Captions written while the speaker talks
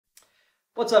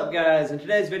What's up, guys? In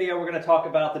today's video we're going to talk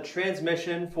about the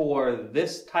transmission for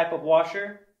this type of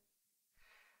washer.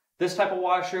 This type of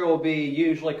washer will be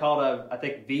usually called I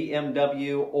think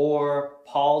BMW or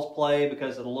pause play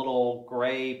because of the little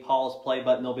gray pause play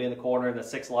button that'll be in the corner and the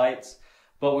 6 lights.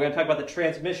 But we're going to talk about the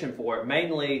transmission for it,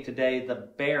 mainly today the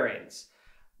bearings.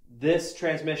 This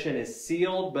transmission is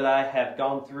sealed, but I have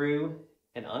gone through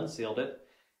and unsealed it.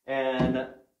 And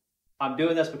I'm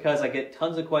doing this because I get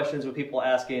tons of questions with people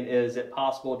asking, is it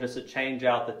possible just to change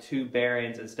out the 2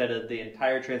 bearings instead of the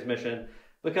entire transmission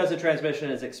because the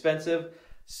transmission is expensive?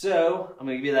 So I'm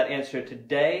going to give you that answer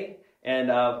today.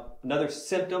 And another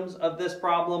symptoms of this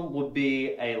problem would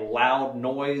be a loud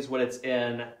noise when it's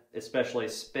in especially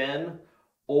spin,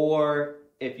 or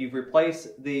if you've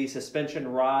replaced the suspension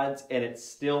rods and it's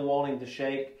still wanting to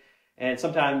shake. And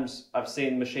sometimes I've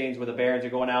seen machines where the bearings are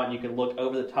going out and you can look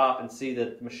over the top and see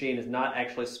that the machine is not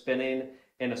actually spinning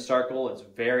in a circle. It's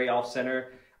very off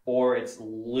center, or it's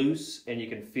loose and you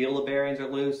can feel the bearings are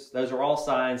loose. Those are all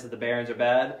signs that the bearings are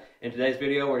bad. In today's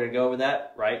video, we're going to go over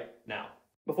that right now.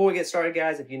 Before we get started,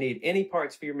 guys, if you need any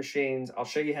parts for your machines, I'll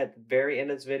show you at the very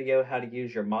end of this video how to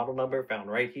use your model number found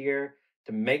right here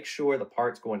to make sure the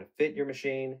part's going to fit your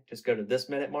machine. Just go to this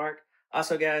minute mark.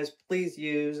 Also, guys, please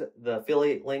use the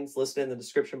affiliate links listed in the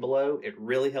description below. It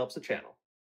really helps the channel.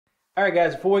 All right,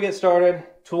 guys, before we get started,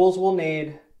 tools we'll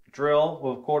need: drill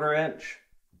with a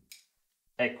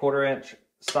 1/4 inch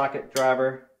socket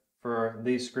driver for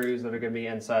these screws that are going to be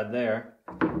inside there,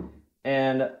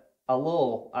 and a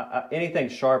little, anything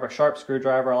sharp, a sharp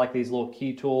screwdriver. I like these little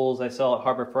key tools they sell at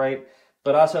Harbor Freight.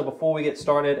 But also, before we get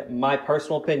started, my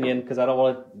personal opinion, because I don't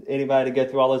want anybody to go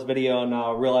through all this video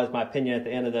and realize my opinion at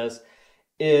the end of this,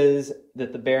 is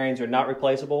that the bearings are not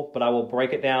replaceable, but I will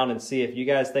break it down and see if you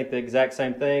guys think the exact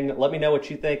same thing. Let me know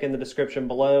what you think in the description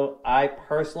below. I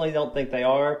personally don't think they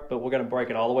are, but we're going to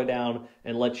break it all the way down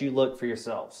and let you look for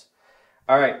yourselves.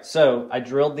 All right, so I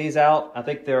drilled these out. I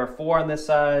think there are 4 on this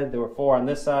side, there were 4 on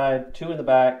this side, 2 in the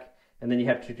back, and then you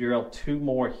have to drill 2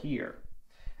 more here.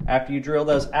 After you drill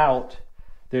those out,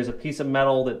 there's a piece of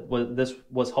metal that this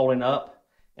was holding up,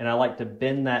 and I like to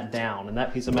bend that down, and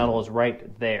that piece of metal is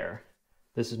right there.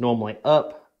 This is normally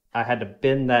up. I had to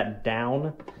bend that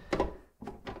down.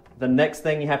 The next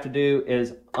thing you have to do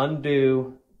is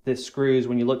undo the screws.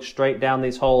 When you look straight down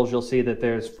these holes, you'll see that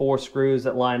there's 4 screws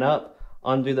that line up.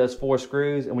 Undo those 4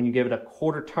 screws, and when you give it a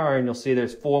 1/4 turn, you'll see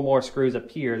there's 4 more screws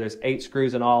up here. There's 8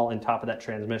 screws in all on top of that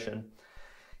transmission.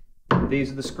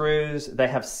 These are the screws. They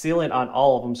have sealant on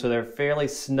all of them, so they're fairly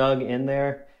snug in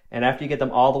there. And after you get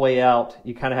them all the way out,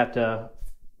 you kind of have to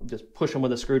just push them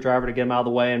with a screwdriver to get them out of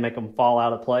the way and make them fall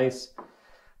out of place.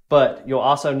 But you'll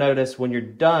also notice when you're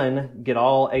done, get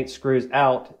all 8 screws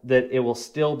out, that it will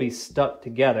still be stuck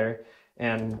together.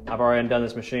 And I've already done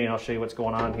this machine. I'll show you what's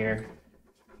going on here.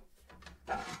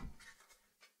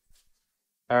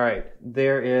 All right,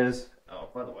 there is, oh,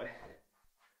 by the way,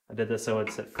 I did this so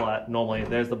it's sit flat. Normally,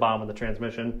 there's the bottom of the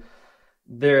transmission.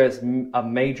 There is a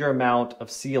major amount of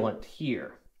sealant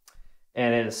here,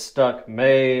 and it is stuck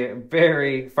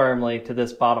very firmly to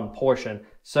this bottom portion.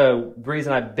 So the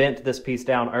reason I bent this piece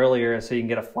down earlier is so you can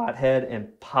get a flat head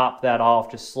and pop that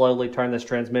off. Just slowly turn this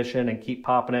transmission and keep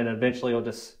popping it, and eventually it'll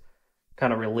just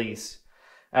kind of release.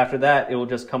 After that, it will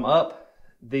just come up.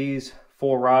 These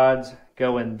 4 rods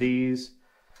go in these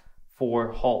 4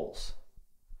 holes.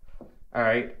 All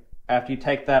right, after you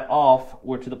take that off,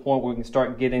 we're to the point where we can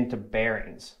start getting to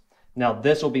bearings. Now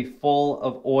this will be full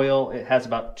of oil. It has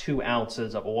about 2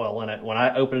 ounces of oil in it. When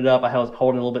I opened it up, I was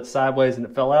holding it a little bit sideways and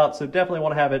it fell out. So definitely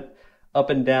want to have it up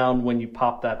and down when you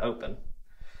pop that open.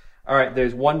 All right,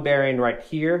 there's 1 bearing right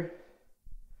here,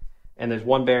 and there's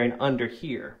 1 bearing under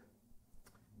here.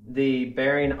 The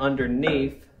bearing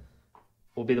underneath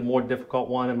will be the more difficult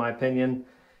one, in my opinion.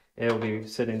 It will be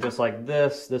sitting just like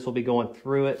this. This will be going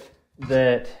through it.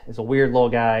 That is a weird little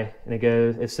guy, and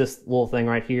it's this little thing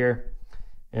right here,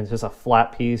 and it's just a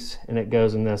flat piece, and it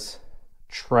goes in this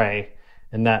tray,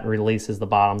 and that releases the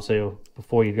bottom. So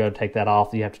before you go take that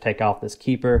off, you have to take off this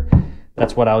keeper.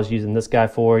 That's what I was using this guy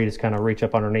for. You just kind of reach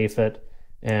up underneath it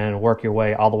and work your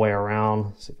way all the way around.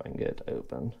 Let's see if I can get it to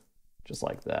open, just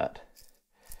like that.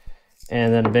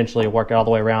 And then eventually work it all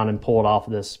the way around and pull it off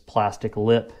of this plastic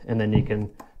lip, and then you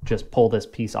can just pull this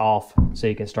piece off so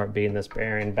you can start beating this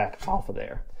bearing back off of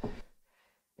there.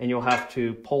 And you'll have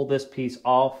to pull this piece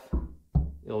off.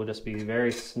 It will just be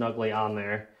very snugly on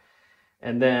there.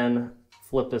 And then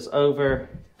flip this over,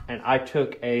 and I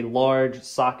took a large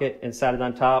socket and sat it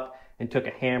on top and took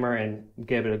a hammer and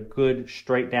gave it a good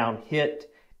straight down hit.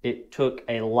 It took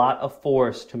a lot of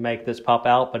force to make this pop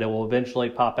out, but it will eventually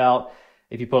pop out.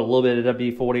 If you put a little bit of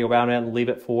WD-40 around it and leave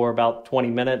it for about 20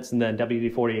 minutes and then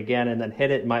WD-40 again and then hit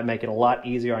it, it might make it a lot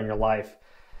easier on your life.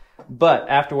 But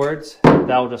afterwards,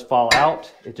 that will just fall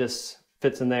out. It just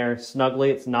fits in there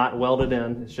snugly. It's not welded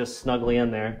in. It's just snugly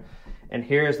in there. And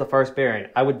here's the first bearing.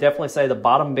 I would definitely say the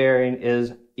bottom bearing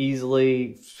is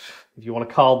easily, if you want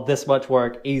to call this much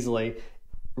work, easily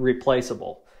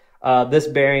replaceable. This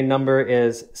bearing number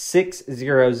is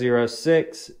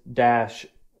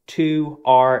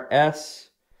 6006-2RS.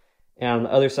 And on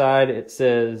the other side, it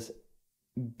says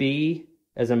B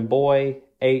as in boy,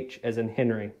 H as in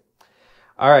Henry.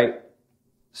 All right,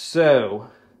 so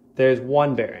there's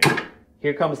one bearing.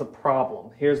 Here comes the problem.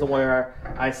 Here's the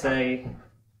where I say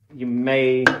you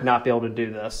may not be able to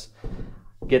do this.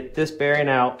 Get this bearing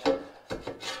out.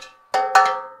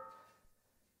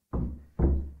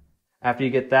 After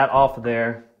you get that off of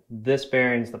there, this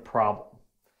bearing's the problem.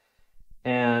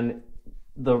 And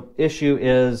the issue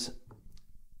is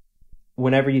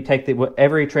whenever you take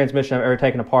every transmission I've ever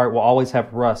taken apart will always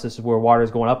have rust. This is where water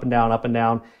is going up and down,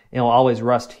 and it'll always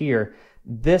rust here.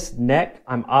 This neck,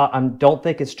 I don't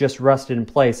think it's just rusted in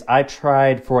place. I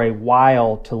tried for a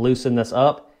while to loosen this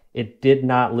up. It did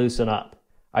not loosen up.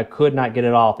 I could not get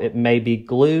it off. It may be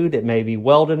glued, it may be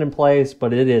welded in place,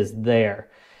 but it is there.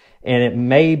 And it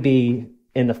may be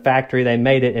in the factory they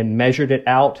made it and measured it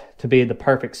out to be the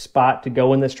perfect spot to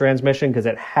go in this transmission because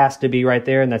it has to be right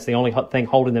there and that's the only thing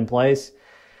holding it in place.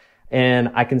 And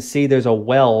I can see there's a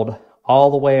weld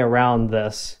all the way around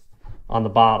this on the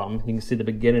bottom. You can see the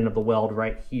beginning of the weld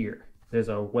right here. There's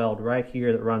a weld right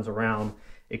here that runs around.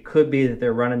 It could be that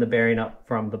they're running the bearing up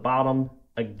from the bottom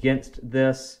against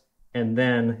this and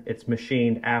then it's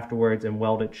machined afterwards and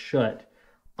welded shut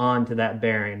onto that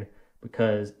bearing,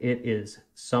 because it is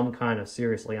some kind of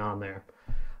seriously on there.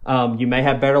 You may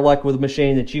have better luck with a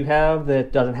machine that you have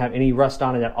that doesn't have any rust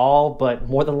on it at all, but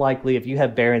more than likely, if you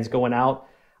have bearings going out,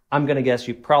 I'm gonna guess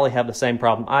you probably have the same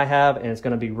problem I have, and it's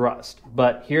gonna be rust.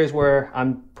 But here's where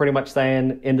I'm pretty much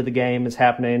saying into the game is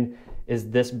happening,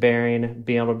 is this bearing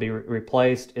being able to be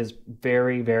replaced is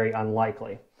very, very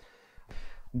unlikely.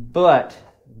 But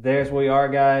there's where we are,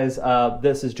 guys.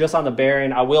 This is just on the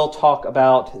bearing. I will talk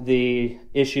about the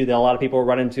issue that a lot of people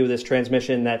run into with this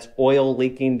transmission, that's oil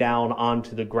leaking down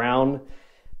onto the ground.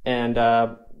 And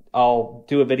I'll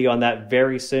do a video on that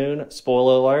very soon.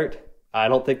 Spoiler alert, I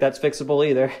don't think that's fixable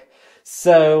either.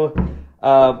 So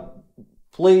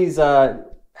please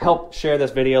help share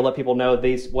this video, let people know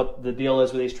what the deal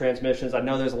is with these transmissions. I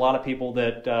know there's a lot of people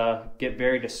that get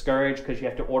very discouraged because you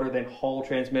have to order the whole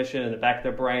transmission. In the back of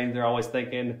their brain, they're always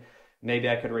thinking, maybe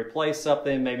I could replace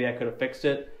something, maybe I could have fixed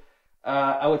it.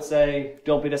 I would say,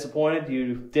 don't be disappointed.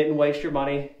 You didn't waste your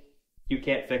money. You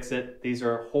can't fix it. These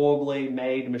are horribly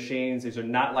made machines. These are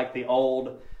not like the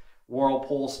old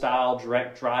whirlpool style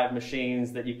direct drive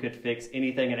machines that you could fix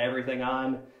anything and everything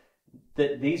on.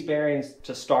 These bearings,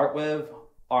 to start with,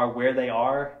 are where they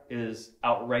are is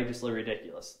outrageously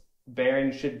ridiculous.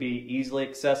 Bearings should be easily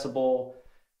accessible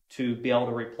to be able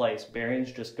to replace.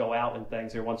 Bearings just go out and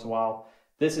things every once in a while.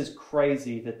 This is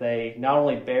crazy that they not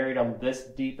only buried them this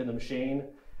deep in the machine,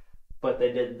 but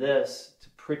they did this to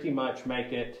pretty much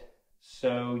make it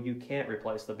so you can't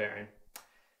replace the bearing.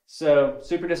 So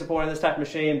super disappointed in this type of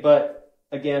machine, but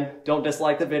again, don't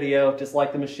dislike the video,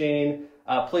 dislike the machine.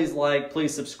 Please like,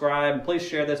 please subscribe, and please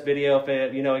share this video if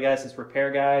it, you know, guys, it's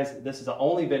repair guys. This is the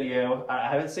only video,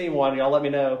 I haven't seen one, y'all let me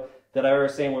know, that I've ever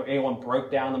seen where anyone broke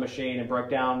down the machine and broke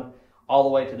down all the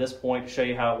way to this point to show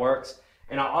you how it works.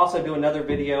 And I'll also do another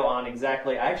video on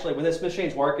exactly, actually, when this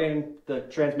machine's working, the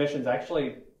transmission's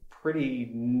actually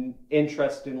pretty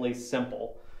interestingly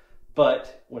simple.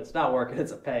 But when it's not working,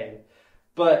 it's a pain.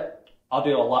 But I'll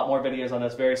do a lot more videos on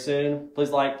this very soon.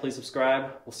 Please like, please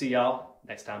subscribe. We'll see y'all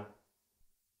next time.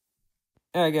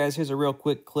 Alright guys, here's a real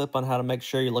quick clip on how to make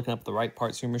sure you're looking up the right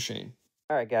parts for your machine.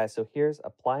 Alright guys, so here's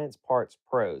Appliance Parts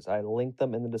Pros. I linked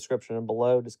them in the description and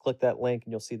below. Just click that link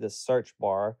and you'll see this search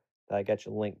bar that I got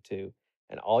you linked to.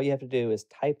 And all you have to do is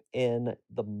type in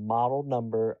the model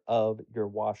number of your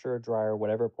washer or dryer,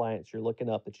 whatever appliance you're looking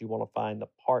up that you want to find the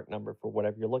part number for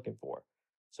whatever you're looking for.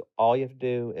 So all you have to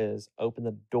do is open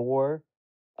the door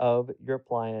of your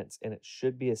appliance and it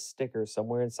should be a sticker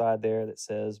somewhere inside there that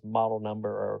says model number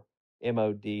or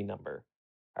MOD number.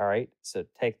 All right, so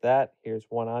take that. Here's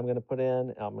one I'm going to put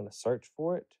in. And I'm going to search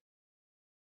for it.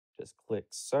 Just click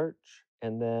search.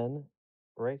 And then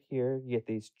right here, you get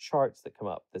these charts that come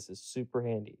up. This is super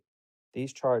handy.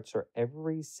 These charts are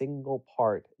every single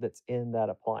part that's in that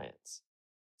appliance.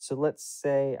 So let's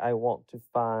say I want to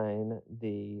find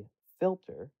the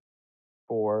filter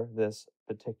for this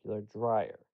particular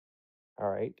dryer. All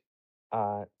right.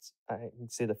 I can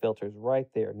see the filters right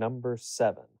there, number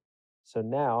 7. So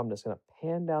now I'm just going to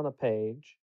pan down the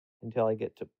page until I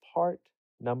get to part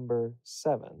number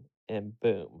 7, and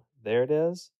boom, there it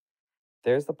is.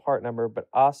 There's the part number, but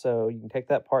also you can take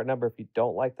that part number if you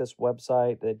don't like this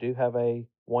website. They do have a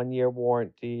 1-year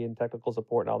warranty and technical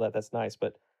support and all that. That's nice,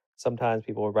 but sometimes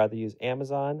people would rather use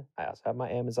Amazon. I also have my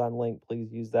Amazon link.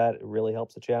 Please use that. It really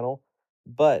helps the channel.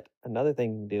 But another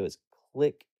thing you can do is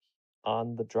click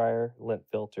on the dryer lint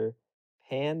filter,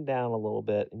 pan down a little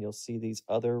bit, and you'll see these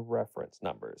other reference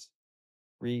numbers.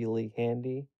 Really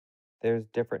handy. There's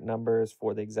different numbers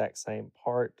for the exact same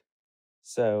part.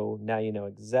 So now you know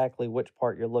exactly which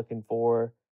part you're looking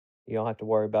for. You don't have to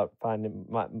worry about finding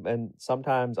and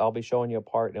sometimes I'll be showing you a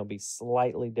part and it'll be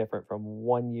slightly different from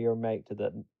 1 year make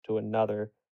to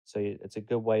another. So it's a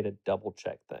good way to double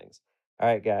check things. All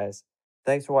right, guys.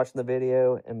 Thanks for watching the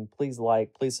video, and please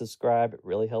like, please subscribe. It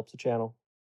really helps the channel.